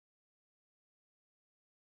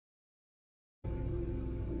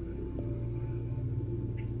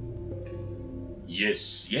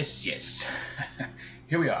Yes, yes, yes.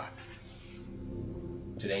 Here we are.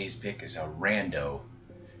 Today's pick is a rando,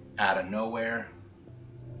 out of nowhere,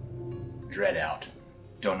 DREADOUT.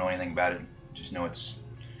 Don't know anything about it, just know it's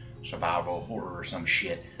survival horror or some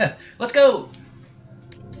shit. Let's go!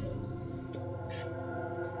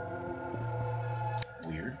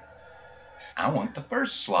 Weird. I want the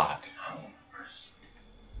first slot.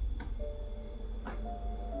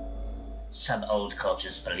 Some old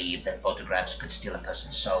cultures believed that photographs could steal a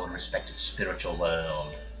person's soul and respect its spiritual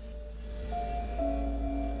world.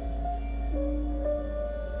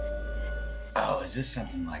 Oh, is this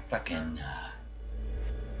something like fucking,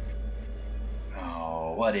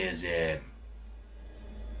 oh, what is it?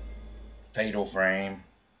 Fatal Frame?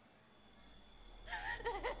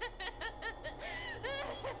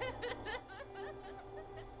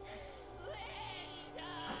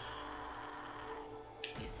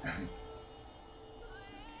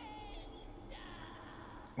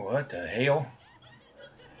 What the hell?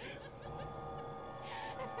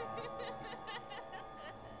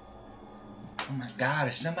 Oh my god,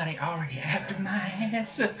 is somebody already after my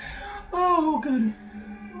ass? Oh, good.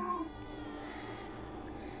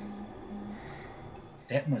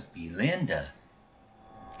 That must be Linda.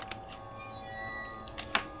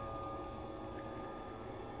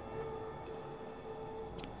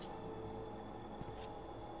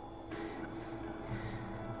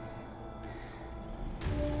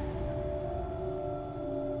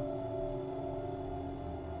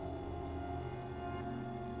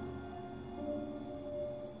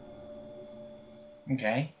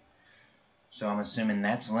 Okay, so I'm assuming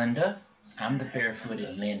that's Linda. I'm the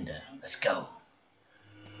barefooted Linda. Let's go.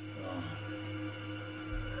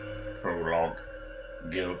 Prologue.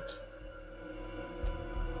 Guilt.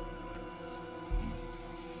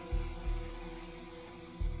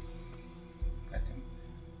 Got them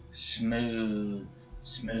smooth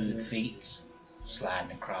feet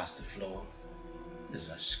sliding across the floor. This is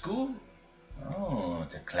a school? Oh,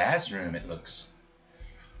 it's a classroom, it looks.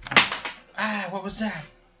 Ah, what was that?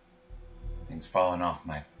 Things falling off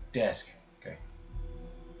my desk. Okay.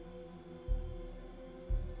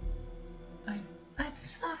 I'm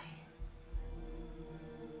sorry.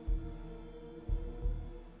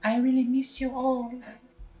 I really miss you all.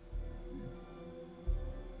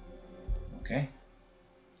 Okay.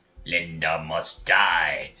 Linda must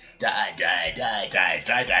die. Die, die, die, die,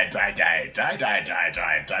 die, die, die, die, die, die, die,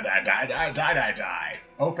 die, die, die, die, die, die, die.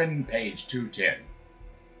 Open page 210.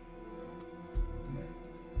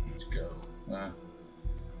 Let's go.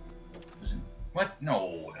 What?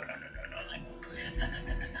 No. I'm pushing. No.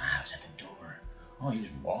 I was at the door. Oh, you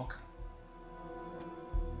just walk.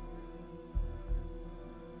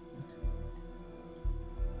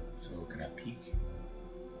 So can I peek?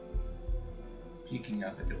 Peeking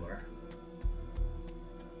out the door.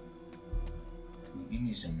 Can you give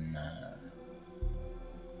me some?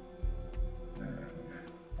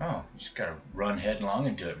 Oh, you just gotta run headlong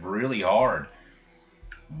into it really hard.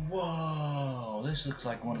 Whoa, this looks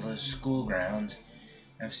like one of those school grounds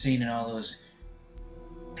I've seen in all those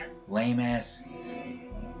lame-ass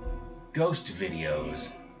ghost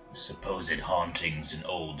videos. Supposed hauntings in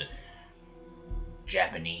old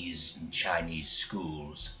Japanese and Chinese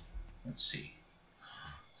schools. Let's see.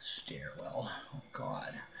 Stairwell. Oh,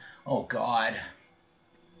 God. Oh, God.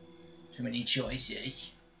 Too many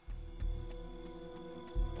choices.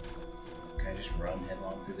 Can I just run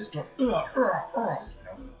headlong through this door? No.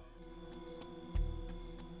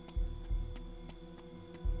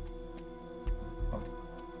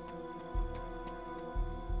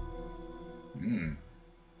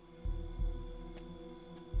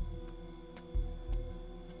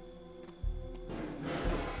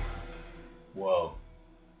 Whoa.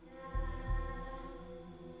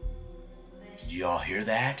 Did you all hear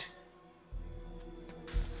that?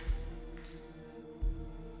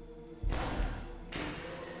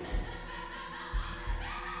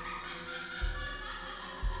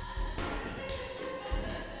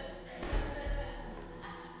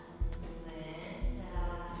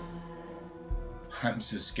 I'm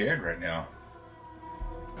so scared right now.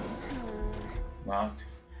 Locked.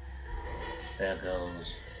 There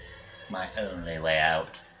goes my only way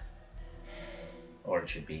out. Or it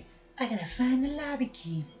should be, I gotta find the lobby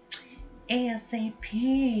key.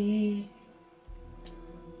 ASAP.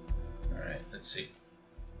 Alright, let's see.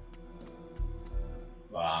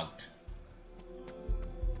 Locked.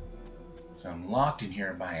 So I'm locked in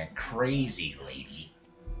here by a crazy lady.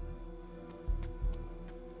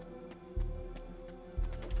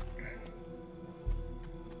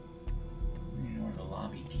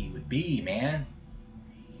 Be, man.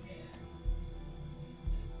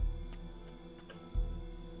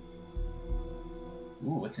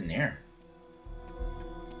 Ooh, what's in there?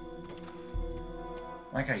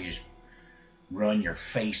 I like how you just run your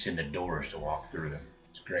face into doors to walk through them.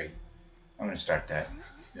 It's great. I'm gonna start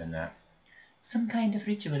doing that. Some kind of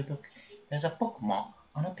ritual book. There's a bookmark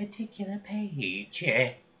on a particular page.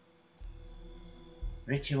 Yeah.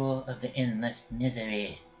 Ritual of the Endless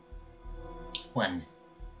Misery. 1.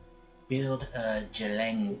 Build a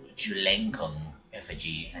Julankung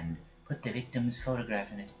effigy and put the victim's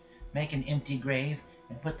photograph in it. Make an empty grave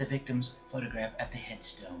and put the victim's photograph at the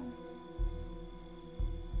headstone.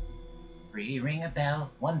 3. Ring a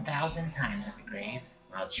bell 1,000 times at the grave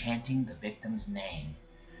while chanting the victim's name.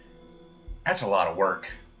 That's a lot of work.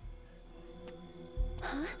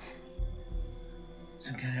 Huh?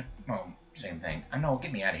 Some kind of... Oh, same thing. I know,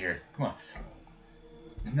 get me out of here. Come on.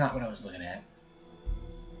 It's not what I was looking at.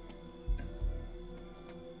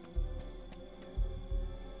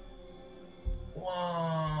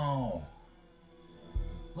 Whoa!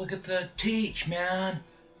 Look at the teach, man!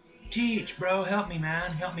 Teach, bro! Help me, man!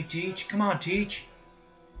 Help me teach! Come on, teach!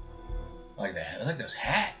 I like that. I like those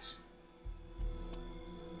hats.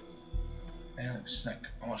 They look like,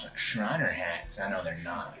 almost like Shriner hats. I know they're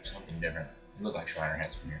not. They're something different. They look like Shriner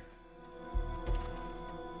hats from here.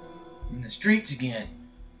 In the streets again.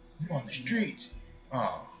 I'm on the streets.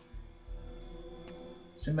 Oh.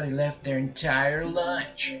 Somebody left their entire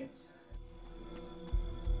lunch.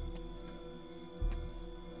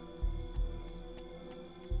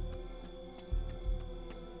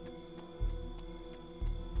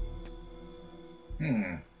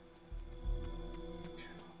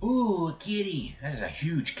 Ooh, a kitty. That is a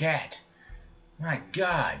huge cat. My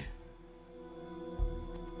God.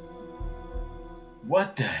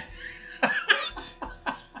 What the?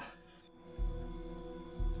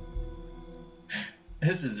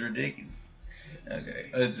 This is ridiculous.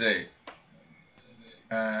 Okay, let's see.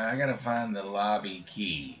 I gotta find the lobby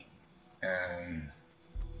key.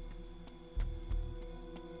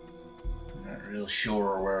 Not real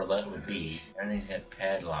sure where that would be. Everything's got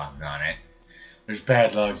padlocks on it. There's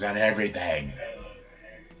padlocks on everything.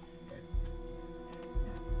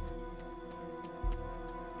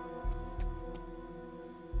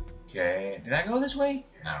 Okay, did I go this way?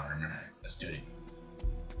 I don't remember. Let's do it.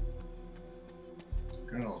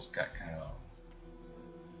 Girl's got kind of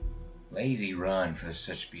a lazy run for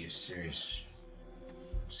such to be a serious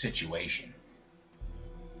situation.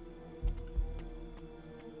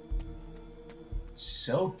 It's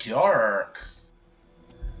so dark.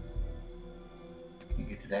 Can't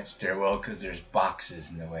get to that stairwell because there's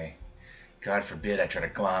boxes in the way. God forbid I try to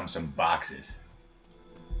climb some boxes.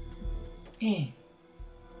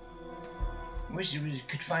 Wish we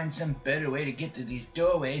could find some better way to get through these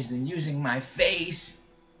doorways than using my face.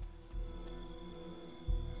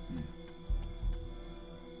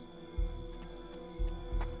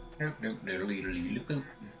 Ooh,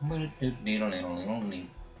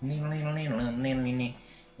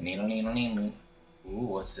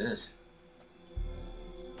 what's this?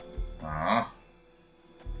 Aw.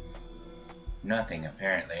 Nothing,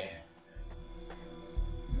 apparently.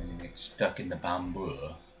 I'm gonna get stuck in the bamboo.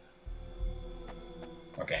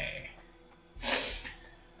 Okay.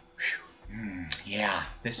 Yeah,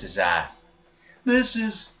 this is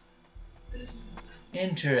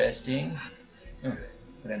interesting.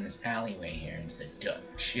 Put in this alleyway here into the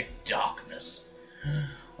sheer darkness.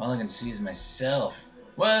 All I can see is myself.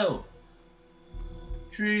 Whoa!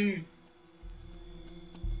 Tree!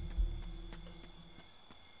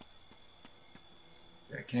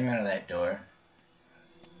 So I came out of that door.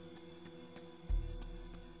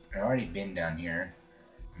 I've already been down here.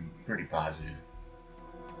 I'm pretty positive.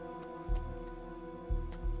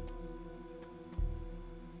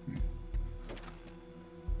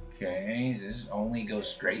 Okay, does this only go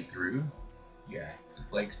straight through? Yeah, it's a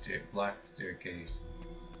blocked staircase.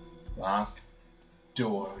 Locked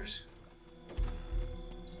doors.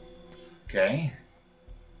 Okay.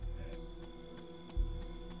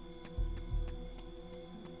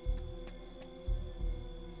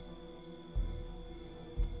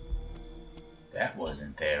 That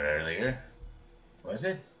wasn't there earlier, was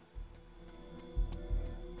it?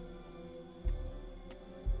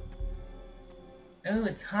 Oh,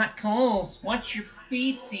 it's hot coals. Watch your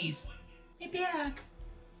feetsies. Hey, back.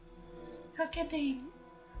 How can they?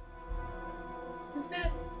 Is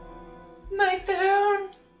that my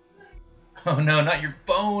phone? Oh no, not your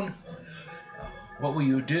phone. What will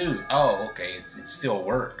you do? Oh, okay, it still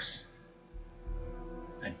works.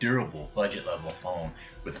 A durable, budget-level phone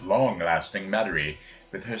with long-lasting battery.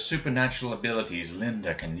 With her supernatural abilities,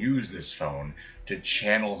 Linda can use this phone to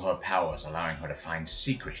channel her powers, allowing her to find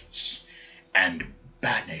secrets and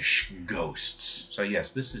banish ghosts. So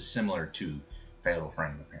yes, this is similar to Fatal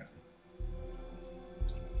Frame, apparently.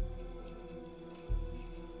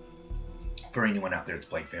 For anyone out there that's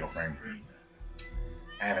played Fatal Frame,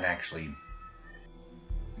 I haven't actually...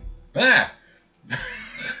 Ah!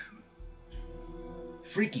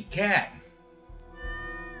 Freaky cat.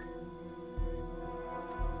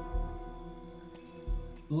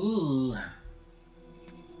 Ooh.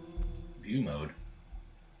 View mode.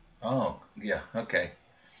 Oh, yeah, okay.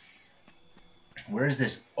 Where's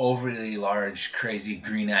this overly large, crazy,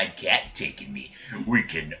 green-eyed cat taking me? We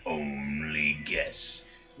can only guess.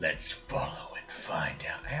 Let's follow and find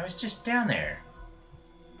out. I was just down there.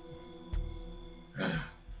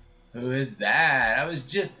 Who is that? I was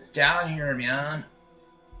just down here, man.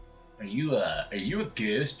 Are you a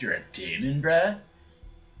ghost or a demon, bruh?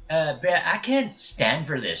 Bruh, I can't stand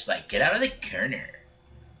for this. Like, get out of the corner.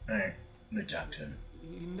 Alright, I'm gonna talk to him.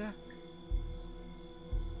 Linda?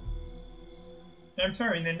 I'm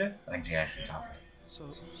sorry, Linda. I think he actually talked.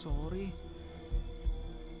 Sorry.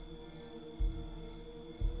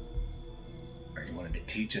 You wanted to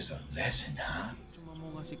teach us a lesson, huh? Cuma mau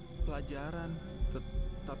ngasih pelajaran,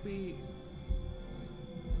 tapi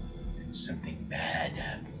something bad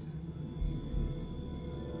happened.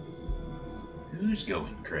 Who's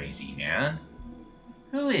going crazy, man?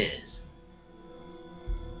 Who is?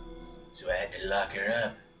 So I had to lock her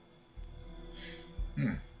up.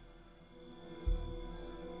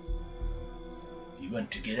 If you want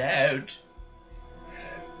to get out,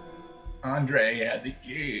 Andre had the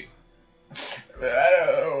key. But I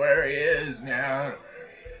don't know where he is now.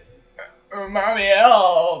 Mommy,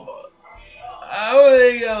 help! I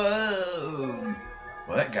wanna go home.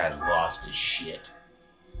 Well, that guy's lost his shit.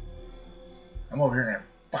 I'm over here in a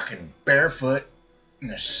fucking barefoot, in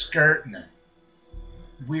a skirt, and a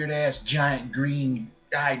weird-ass giant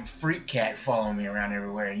green-eyed freak cat following me around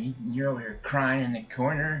everywhere, and you're over here crying in the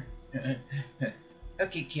corner.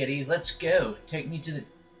 Okay, kitty, let's go. Take me to the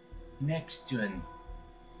next one.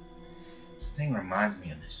 This thing reminds me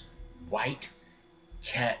of this white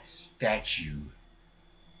cat statue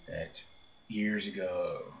that years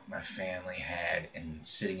ago my family had and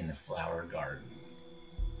sitting in the flower garden.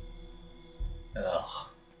 Ugh.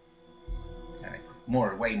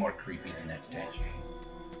 Way more creepy than that statue.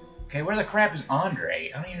 Okay, where the crap is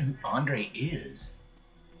Andre? I don't even know who Andre is.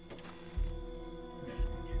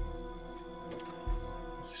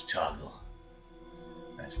 Let's just toggle.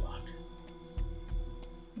 That's locked.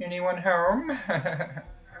 anyone home?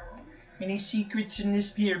 Any secrets in this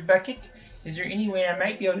beer bucket? Is there any way I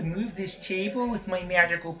might be able to move this table with my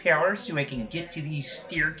magical power so I can get to the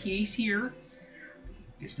staircase here?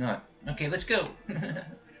 Guess not. Okay, let's go.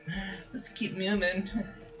 Let's keep moving.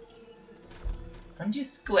 I'm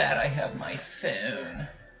just glad I have my phone.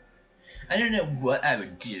 I don't know what I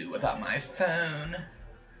would do without my phone.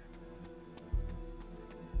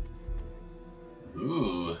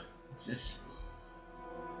 Ooh, what's this?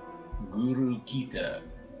 Guru Kita.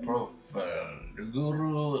 Profile.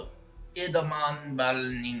 Guru Idaman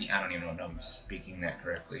Balnini. I don't even know if I'm speaking that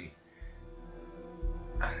correctly.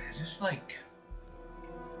 Is this like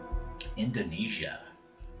Indonesia?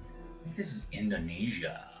 I think this is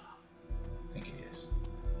Indonesia. I think it is.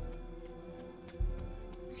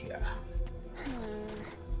 Yeah.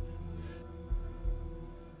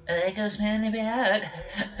 There goes man about.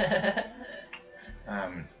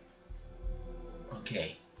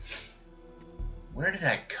 Okay. Where did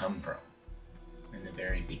I come from in the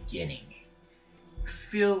very beginning? I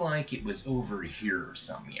feel like it was over here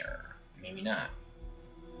somewhere. Maybe not.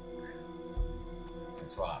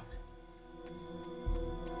 It's locked.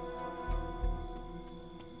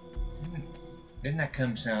 Didn't I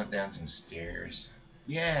come down some stairs?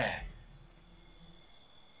 Yeah.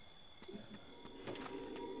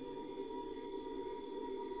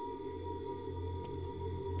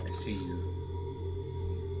 I see you.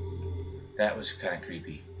 That was kind of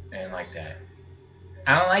creepy. I didn't like that.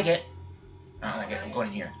 I don't like it. I don't like it. I'm going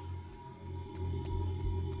in here.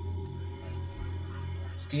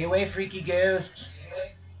 Stay away, freaky ghosts.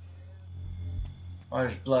 Oh,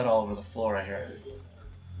 there's blood all over the floor right here.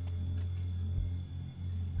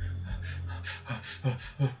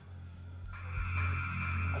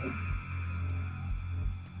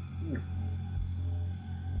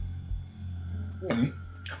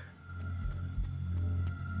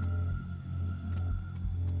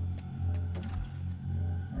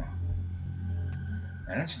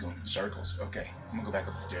 I don't just go in circles. Okay, I'm gonna go back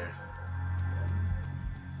up the stairs.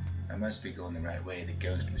 I must be going the right way. The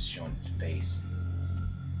ghost was showing its face.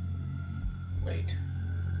 Wait.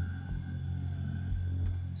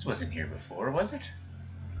 This wasn't here before, was it?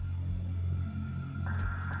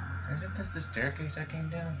 Isn't this the staircase I came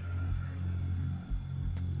down?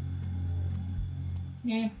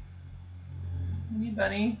 Yeah.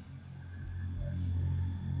 Anybody?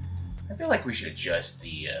 I feel like we should adjust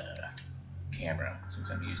the camera since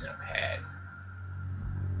I'm using a pad.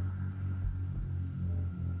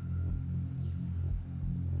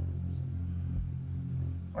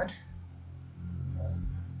 What?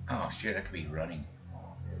 Oh shit, I could be running.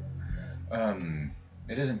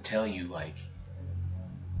 It doesn't tell you like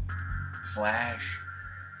flash,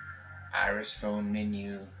 iris phone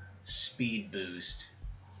menu, speed boost,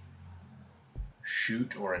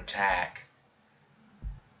 shoot or attack.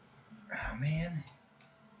 Oh man.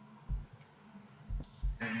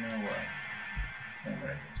 There's no way. No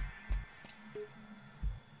way.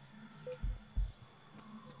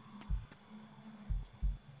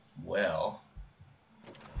 Well,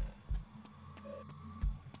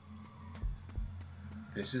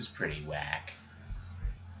 this is pretty whack.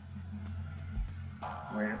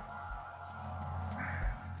 Where?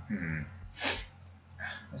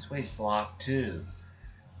 This way's blocked too.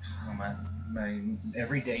 Oh, my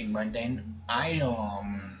everyday mundane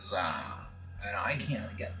items, and I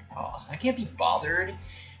can't get lost. I can't be bothered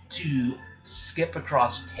to skip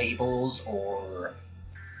across tables or,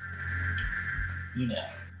 you know,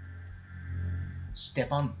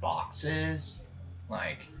 step on boxes.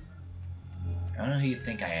 Like, I don't know who you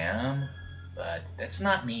think I am, but that's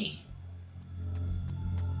not me.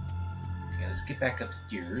 Okay, let's get back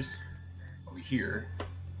upstairs. Over here.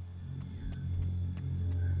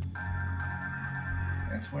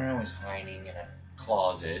 That's where I was hiding in a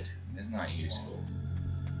closet. It's not useful.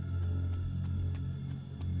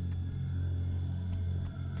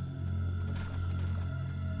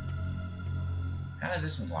 How is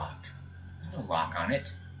this one locked? There's no lock on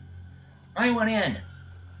it. I went in.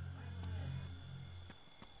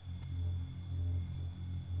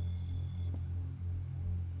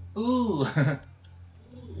 Ooh.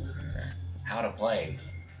 How to play.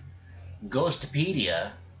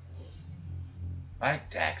 Ghostopedia. Bike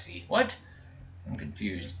taxi. What? I'm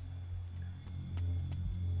confused.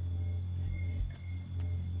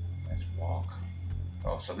 Let's walk.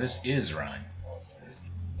 Oh, so this is run.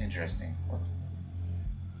 Interesting.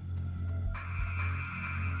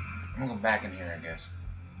 I'm gonna go back in here, I guess.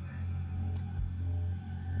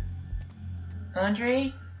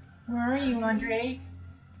 Andre? Where are you, Andre?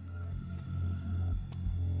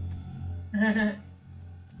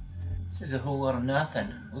 This is a whole lot of nothing.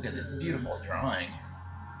 Look at this beautiful drawing.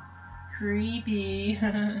 Creepy.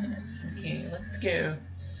 Okay, let's go.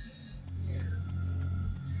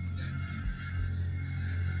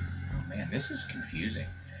 Oh man, this is confusing.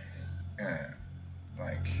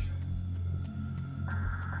 Like,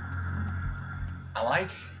 I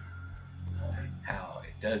like how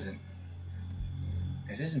it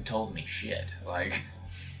isn't told me shit. Like,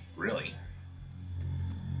 really.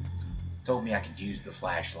 Told me I could use the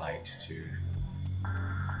flashlight to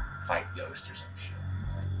fight ghosts or some shit.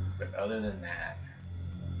 But other than that...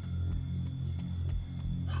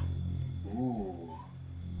 Ooh.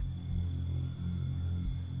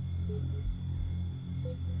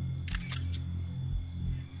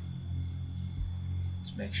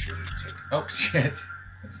 Let's make sure to take... Oh, shit.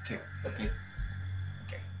 Let's take... Okay.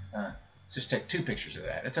 Okay. Let's just take 2 pictures of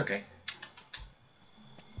that. It's okay.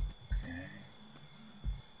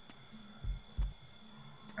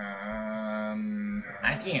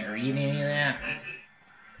 I can't read any of that,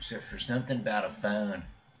 except for something about a phone.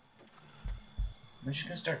 I'm just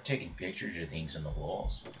gonna start taking pictures of things on the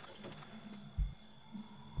walls.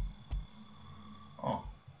 Oh.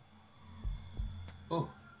 Ooh.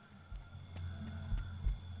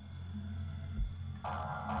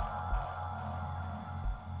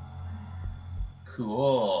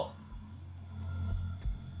 Cool.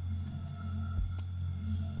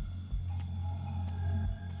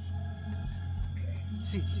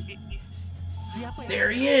 There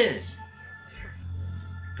he is!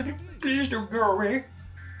 Please don't go away.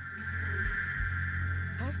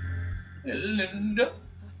 Linda?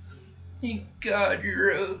 Thank God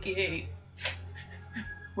you're okay.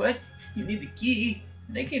 What? You need the key?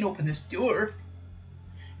 And I can't open this door.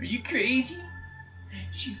 Are you crazy?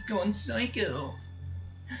 She's gone psycho.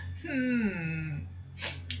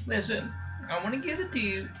 Listen, I want to give it to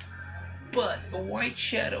you, but a white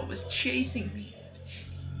shadow was chasing me.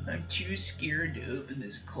 I'm too scared to open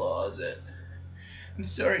this closet. I'm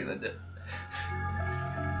sorry, Linda.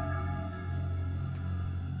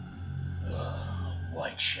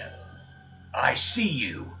 White shadow. I see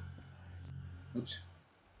you. Oops.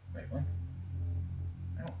 Wait, what?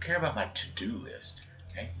 I don't care about my to-do list,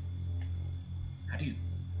 okay? How do you...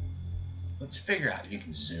 let's figure out if you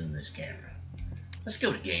can zoom this camera. Let's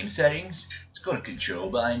go to game settings. Let's go to control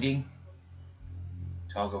binding.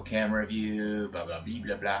 Toggle camera view, blah, blah, blah,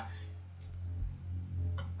 blah, blah.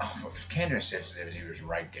 Oh, the camera sensitivity was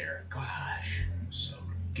right there. Gosh, I'm so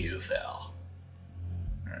goofy.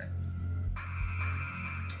 Alright.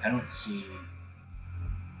 I don't see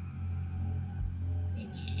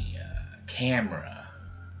any camera.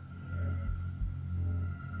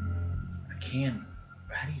 I can.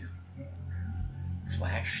 How do you.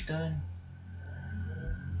 Flash stun?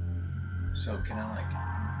 So, can I like.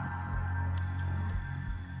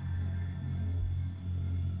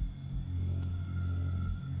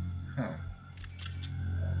 Huh.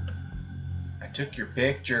 I took your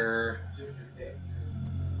picture.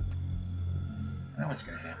 I know what's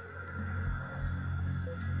gonna happen.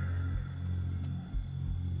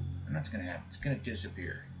 I know what's gonna happen. It's gonna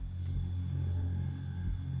disappear.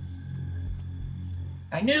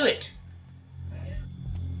 I knew it!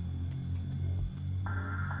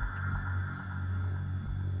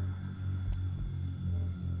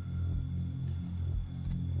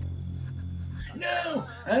 No!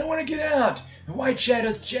 I don't want to get out! The white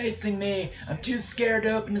shadow's chasing me! I'm too scared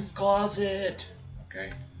to open this closet!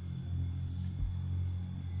 Okay.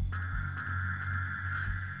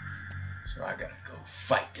 So I gotta go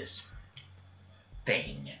fight this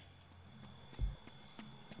thing.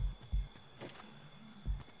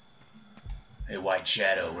 Hey, White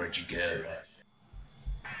Shadow, where'd you go?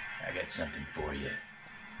 I got something for you.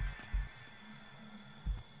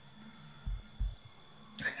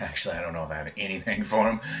 Actually, I don't know if I have anything for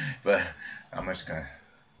him, but I'm just gonna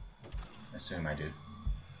assume I do.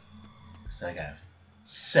 So I got a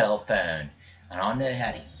cell phone, and I know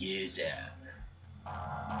how to use it.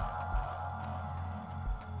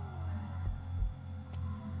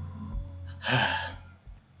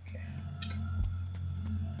 Okay.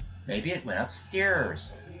 Maybe it went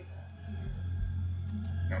upstairs.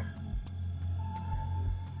 No.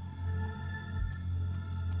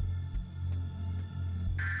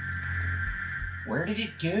 Where did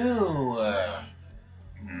it go?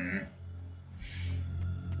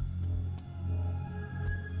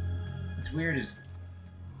 What's weird is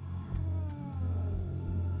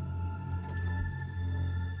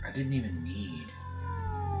I didn't even need.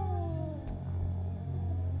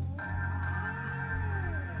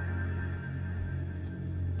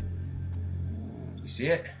 You see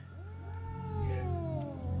it?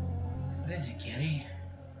 What is it, kitty?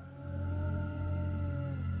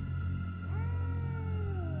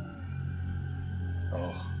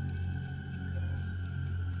 Oh.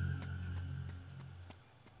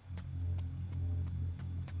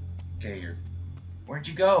 Okay, where'd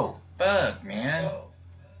you go? Fuck, man.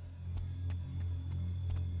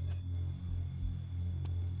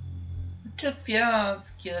 Just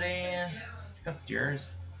yes, kitty. Check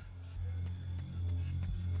upstairs.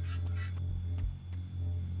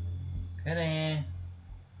 Kitty. Am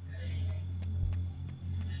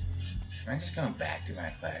I just going back to my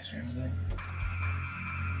classroom again?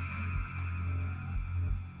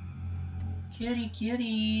 Kitty,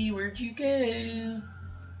 kitty, where'd you go?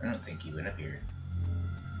 I don't think he went up here.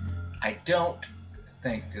 I don't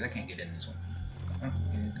think, because I can't get in this one. I don't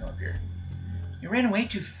think he didn't come up here. You ran away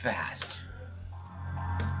too fast.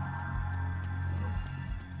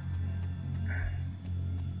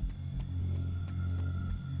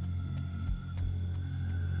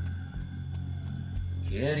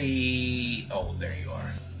 Kitty. Oh, there you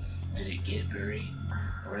are. Did it get Booty?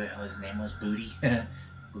 Or what the hell his name was? Booty?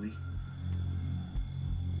 Booty.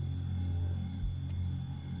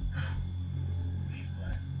 Wait,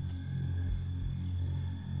 what?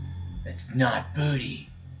 That's not Booty.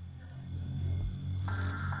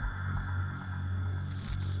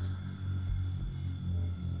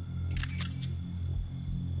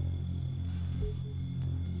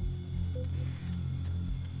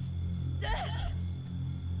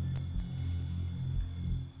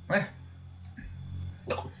 What?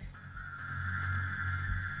 No.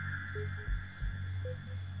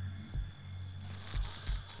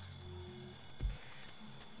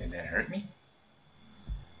 Did that hurt me?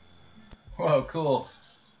 Whoa, cool.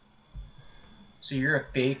 So you're a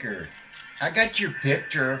faker. I got your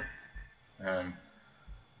picture.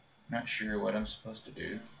 Not sure what I'm supposed to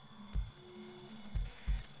do.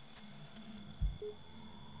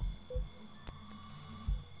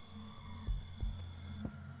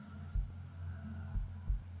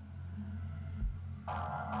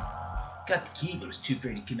 Got the key, but it was too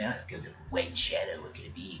afraid to come out because of White Shadow. What could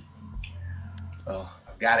it be? Oh,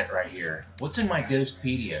 I've got it right here. What's in my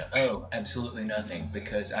Ghostpedia? Oh, absolutely nothing,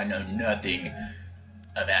 because I know nothing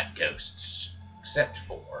about ghosts, except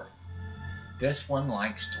for This one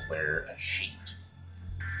likes to wear a sheet.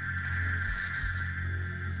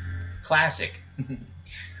 Classic. Kind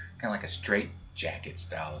of like a straight jacket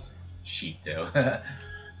style sheet, though.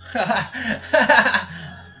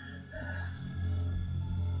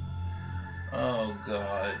 Oh,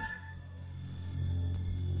 God.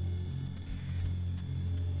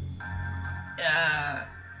 Yeah.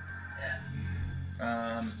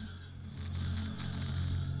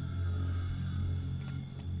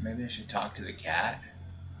 Maybe I should talk to the cat.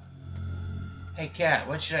 Hey, cat,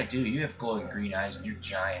 what should I do? You have glowing green eyes and you're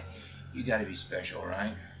giant. You gotta be special,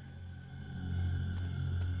 right?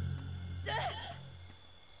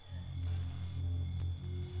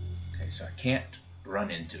 Okay, so I can't run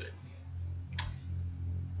into it.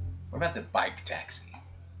 What about the bike taxi?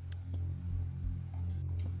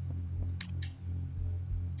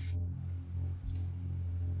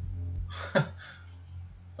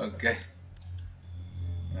 Okay.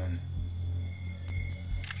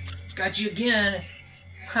 Got you again.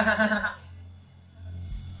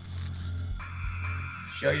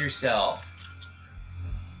 Show yourself.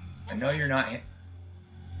 I know you're not.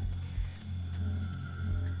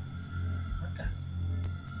 What the?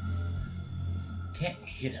 Can't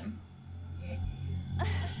hit him.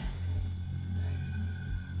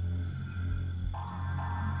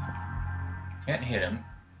 Can't hit him.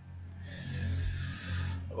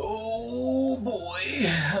 Oh boy,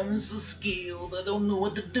 I'm so scared. I don't know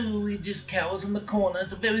what to do. He just cowers in the corner.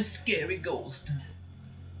 It's a very scary ghost.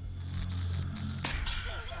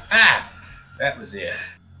 Ah! That was it.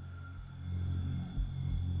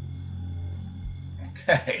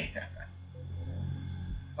 Okay.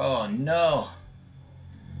 Oh no.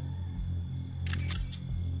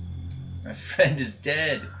 My friend is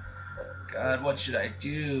dead. God, what should I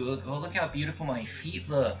do? Look, oh, look how beautiful my feet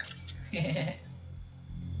look.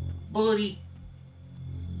 Buddy.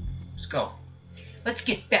 Let's go. Let's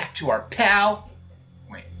get back to our pal.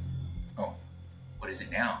 Wait. Oh. What is it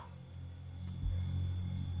now?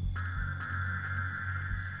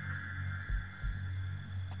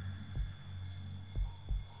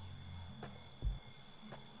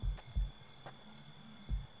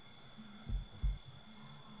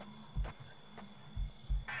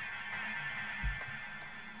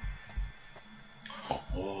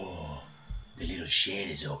 Oh. The little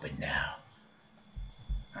shed is open now.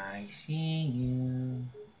 I see you.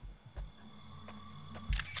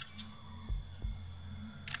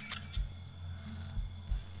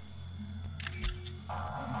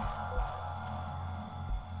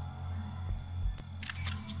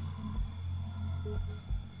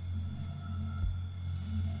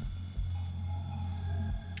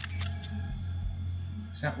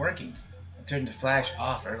 It's not working. I turned the flash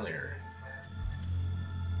off earlier.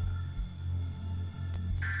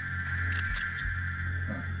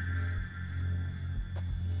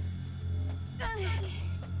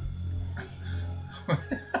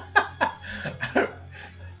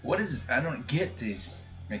 What is? I don't get this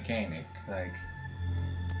mechanic. Like,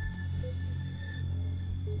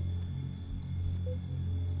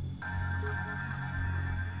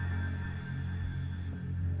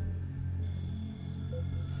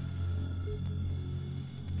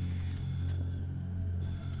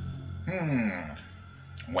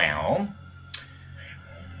 well,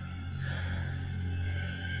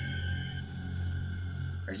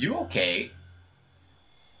 are you okay?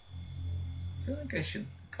 I feel like I should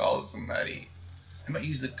call somebody. I might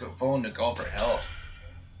use the phone to call for help.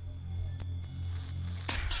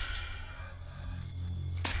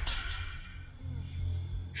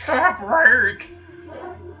 Stop work!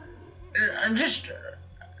 I'm just...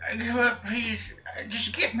 I give up, please.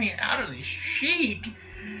 Just get me out of this sheet.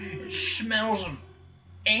 It smells of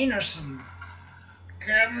anus and...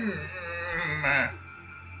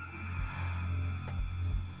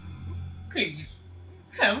 Please,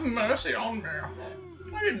 have mercy on me.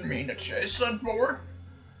 I didn't mean to chase that boy.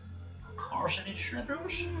 Cars and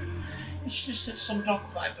shredders. It's just that some dark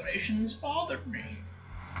vibrations bothered me.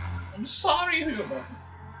 I'm sorry, human.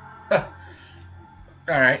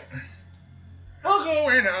 Alright. I'll go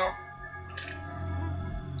away now.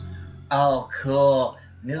 Oh, cool.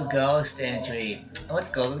 New ghost entry. Let's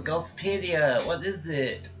go to the Ghostpedia. What is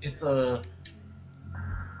it? It's a...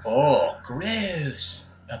 Oh, gross.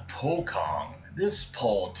 A Pokong. This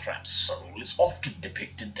poor trapped soul is often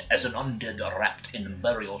depicted as an undead wrapped in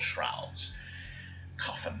burial shrouds.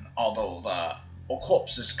 Coffin, although the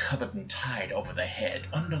corpse is covered and tied over the head,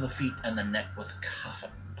 under the feet and the neck with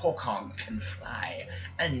coffin. Pokong can fly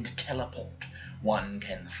and teleport. One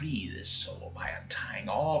can free this soul by untying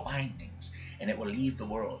all bindings, and it will leave the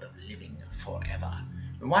world of living forever.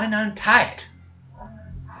 We want to untie it.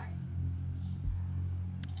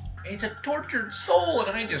 It's a tortured soul,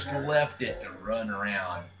 and I just left it to run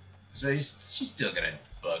around. So she's still gonna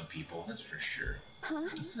bug people, that's for sure. Huh?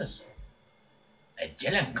 What's this? A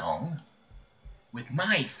jelangkong? With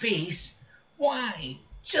my face? Why?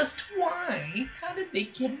 Just why? How did they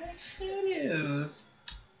get my photos?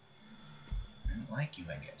 I don't like you,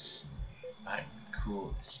 I guess. Thought it'd be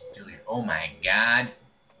cool to steal your... Oh my god.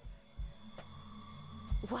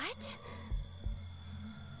 What?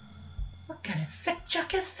 What kind of sick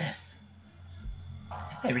joke is this?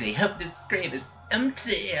 I really hope this grave is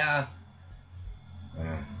empty.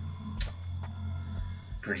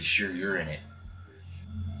 Pretty sure you're in it.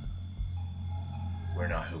 We're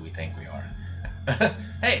not who we think we are.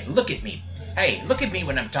 Hey, look at me. Hey, look at me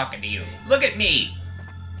when I'm talking to you. Look at me.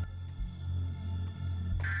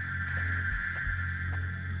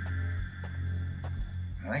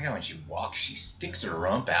 I like how when she walks, she sticks her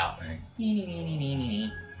rump out. I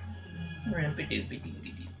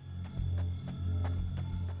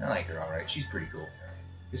like her alright. She's pretty cool.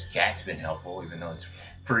 This cat's been helpful, even though it's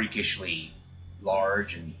freakishly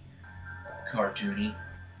large and cartoony.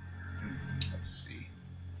 Let's see.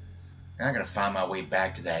 Now I gotta find my way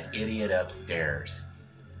back to that idiot upstairs.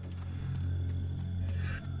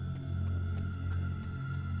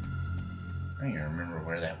 I don't even remember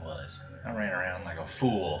where that was. I ran around like a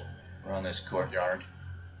fool around this courtyard,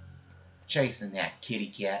 chasing that kitty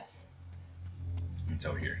cat. It's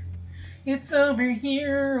over here. It's over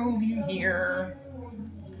here, over here.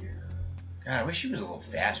 God, I wish she was a little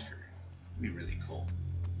faster. It'd be really cool.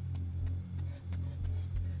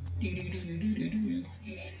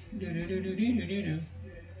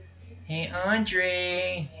 Hey,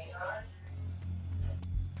 Andre.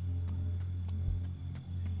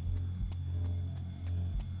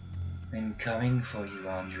 I'm coming for you,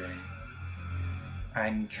 Andre.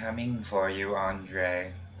 I'm coming for you,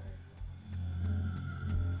 Andre.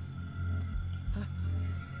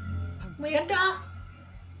 Linda?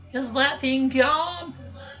 Is that thing gone?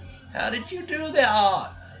 How did you do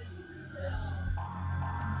that?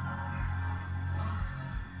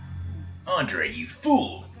 Andre, you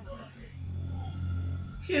fool!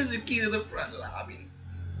 Here's the key to the front lobby.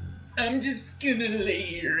 I'm just gonna lay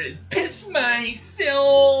here and piss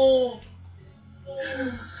myself.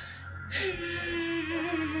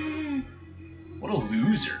 What a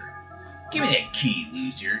loser. Give me that key,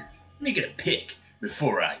 loser. Let me get a pic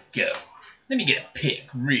before I go. Let me get a pic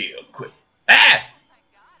real quick. Ah! Oh my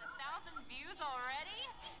god, 1,000 views already?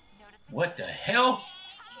 What the hell?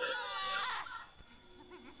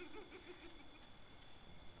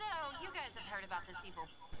 So, you guys have heard about this evil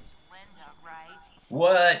Linda, right?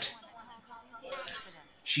 What? Accidents.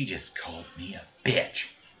 She just called me a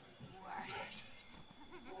bitch. Worst.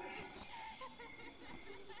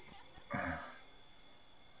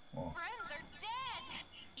 Well, Friends are dead!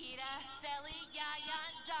 Ida, Sally, Yaya,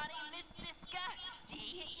 Donnie, Miss Siska,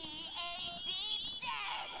 D-E-A-D,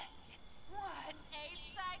 dead! What a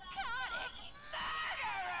psychotic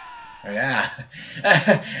murderer!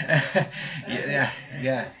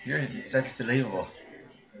 yeah, that's believable.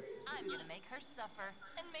 I'm gonna make her suffer,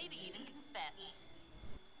 and maybe even confess.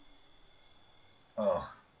 Oh,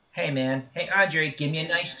 Hey man, hey Andre, give me a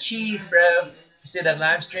nice cheese, bro. You see that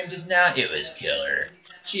live stream just now? It was killer.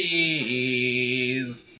 Cheese.